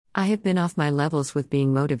I have been off my levels with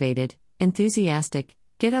being motivated, enthusiastic,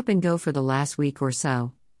 get up and go for the last week or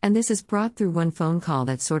so, and this is brought through one phone call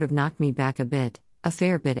that sort of knocked me back a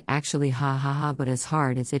fair bit actually, ha ha ha, but as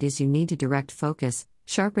hard as it is, you need to direct focus,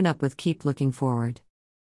 sharpen up with keep looking forward.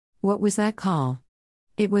 What was that call?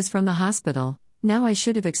 It was from the hospital. Now I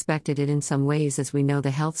should have expected it in some ways, as we know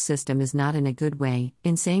the health system is not in a good way.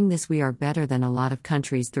 In saying this, we are better than a lot of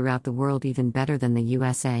countries throughout the world, even better than the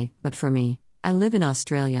USA, but for me, I live in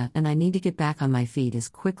Australia and I need to get back on my feet as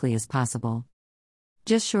quickly as possible.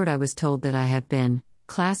 Just short, I was told that I have been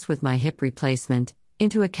classed with my hip replacement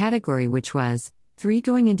into a category which was 3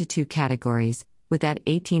 going into 2 categories, with that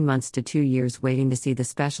 18 months to 2 years waiting to see the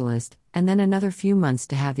specialist, and then another few months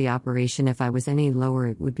to have the operation. If I was any lower,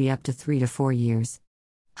 it would be up to 3 to 4 years.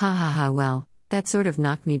 Ha ha ha, well, that sort of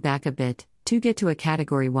knocked me back a bit. To get to a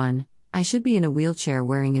category 1, I should be in a wheelchair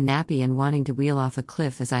wearing a nappy and wanting to wheel off a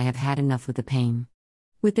cliff, as I have had enough with the pain.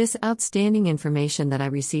 With this outstanding information that I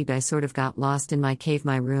received, I sort of got lost in my cave,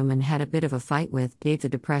 my room, and had a bit of a fight with Dave the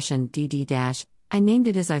Depression DD-. I named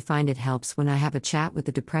it as I find it helps when I have a chat with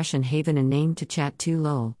the Depression Haven, a name to chat to,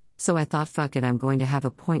 lol. So I thought, fuck it, I'm going to have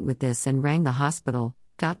a point with this, and rang the hospital,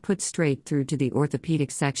 got put straight through to the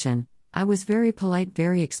orthopedic section. I was very polite,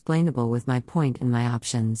 very explainable with my point and my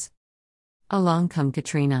options. Along come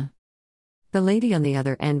Katrina. The lady on the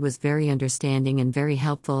other end was very understanding and very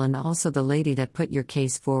helpful, and also the lady that put your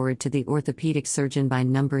case forward to the orthopedic surgeon by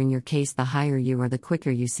numbering your case. The higher you are, the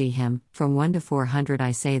quicker you see him. From 1 to 400,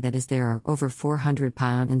 I say that as there are over 400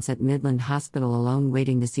 patients at Midland Hospital alone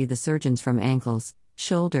waiting to see the surgeons, from ankles,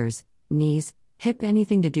 shoulders, knees, hip,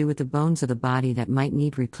 anything to do with the bones of the body that might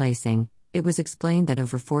need replacing. It was explained that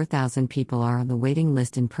over 4,000 people are on the waiting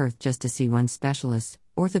list in Perth just to see one specialist,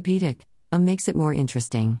 orthopedic. Makes it more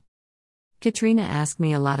interesting. Katrina asked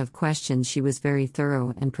me a lot of questions. She was very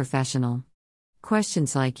thorough and professional.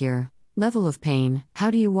 Questions like your level of pain, how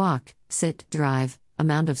do you walk, sit, drive,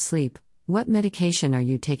 amount of sleep, what medication are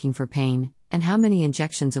you taking for pain, and how many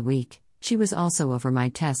injections a week. She was also over my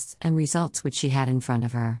tests and results which she had in front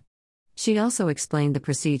of her. She also explained the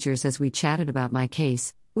procedures as we chatted about my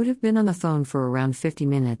case. Would have been on the phone for around 50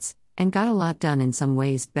 minutes, and got a lot done, in some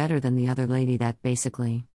ways better than the other lady that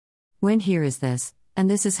basically went, here is this, and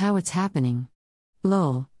this is how it's happening.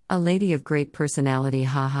 Lol, a lady of great personality,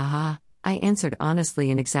 ha ha ha. I answered honestly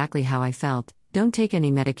and exactly how I felt. Don't take any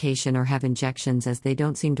medication or have injections, as they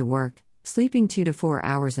don't seem to work. Sleeping 2 to 4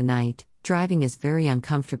 hours a night, driving is very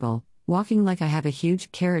uncomfortable, walking like I have a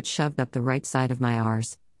huge carrot shoved up the right side of my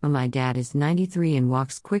arse. My dad is 93 and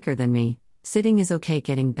walks quicker than me. Sitting is okay,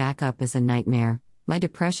 getting back up is a nightmare. My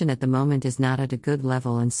depression at the moment is not at a good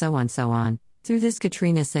level, and so on. Through this,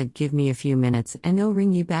 Katrina said, give me a few minutes and I'll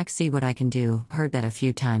ring you back, see what I can do. Heard that a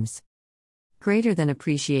few times. Greater than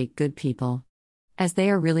appreciate good people, as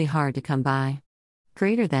they are really hard to come by.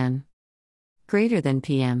 Greater than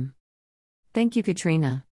PM. Thank you,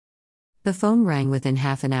 Katrina. The phone rang within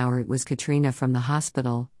half an hour. It was Katrina from the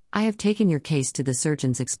hospital. I have taken your case to the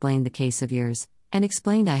surgeons, explained the case of yours, and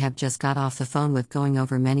explained I have just got off the phone with going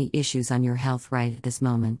over many issues on your health right at this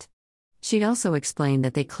moment. She also explained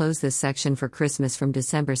that they closed this section for Christmas from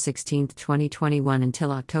December 16, 2021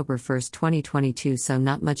 until October 1, 2022, so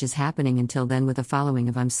not much is happening until then, with a following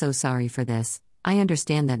of I'm so sorry for this. I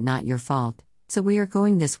understand that, not your fault. So we are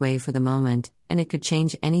going this way for the moment, and it could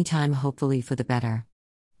change any time, hopefully for the better.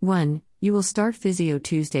 1. You will start physio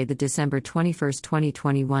Tuesday, the December 21,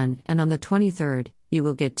 2021, and on the 23rd, you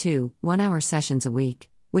will get 2 one-hour sessions a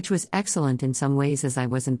week, which was excellent in some ways, as I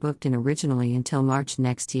wasn't booked in originally until March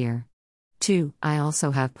next year. 2. I also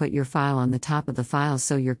have put your file on the top of the file,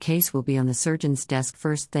 so your case will be on the surgeon's desk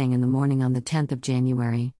first thing in the morning on the 10th of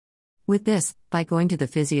January. With this, by going to the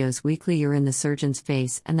physios weekly, you're in the surgeon's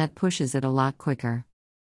face, and that pushes it a lot quicker.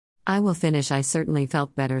 I will finish. I certainly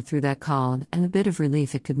felt better through that call, and a bit of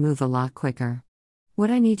relief it could move a lot quicker. What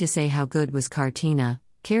I need to say, how good was Katrina?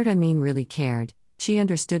 Cared, I mean really cared. She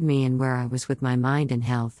understood me and where I was with my mind and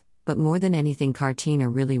health, but more than anything, Katrina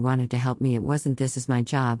really wanted to help me. It wasn't this is my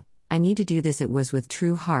job, I need to do this. It was with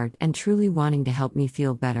true heart and truly wanting to help me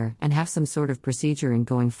feel better and have some sort of procedure in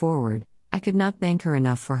going forward. I could not thank her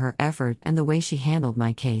enough for her effort and the way she handled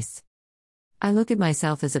my case. I look at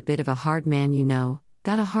myself as a bit of a hard man, you know,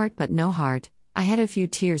 got a heart but no heart. I had a few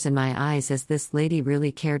tears in my eyes as this lady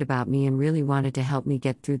really cared about me and really wanted to help me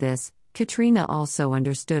get through this. Katrina also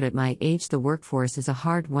understood at my age the workforce is a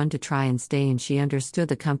hard one to try and stay in. She understood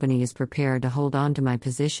the company is prepared to hold on to my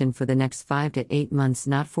position for the next 5 to 8 months,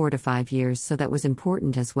 not 4 to 5 years, so that was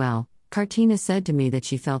important as well. Katrina said to me that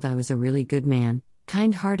she felt I was a really good man,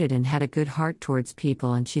 kind-hearted and had a good heart towards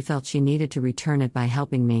people, and she felt she needed to return it by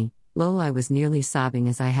helping me. Lol, I was nearly sobbing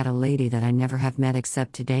as I had a lady that I never have met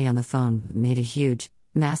except today on the phone made a huge,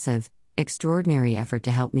 massive, extraordinary effort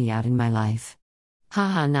to help me out in my life.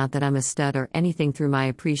 Haha, not that I'm a stud or anything. Through my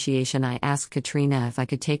appreciation, I asked Katrina if I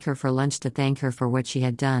could take her for lunch to thank her for what she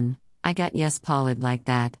had done. I got yes, Paul'd like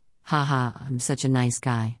that. Haha, I'm such a nice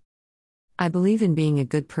guy. I believe in being a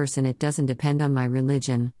good person. It doesn't depend on my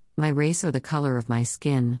religion, my race, or the color of my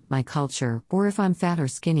skin, my culture, or if I'm fat or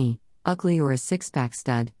skinny, ugly or a six-pack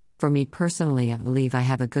stud. For me personally, I believe I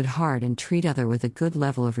have a good heart and treat other with a good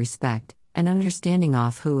level of respect and understanding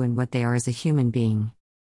of who and what they are as a human being.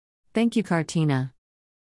 Thank you, Katrina.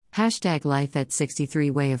 #Life at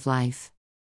 63 Way of Life.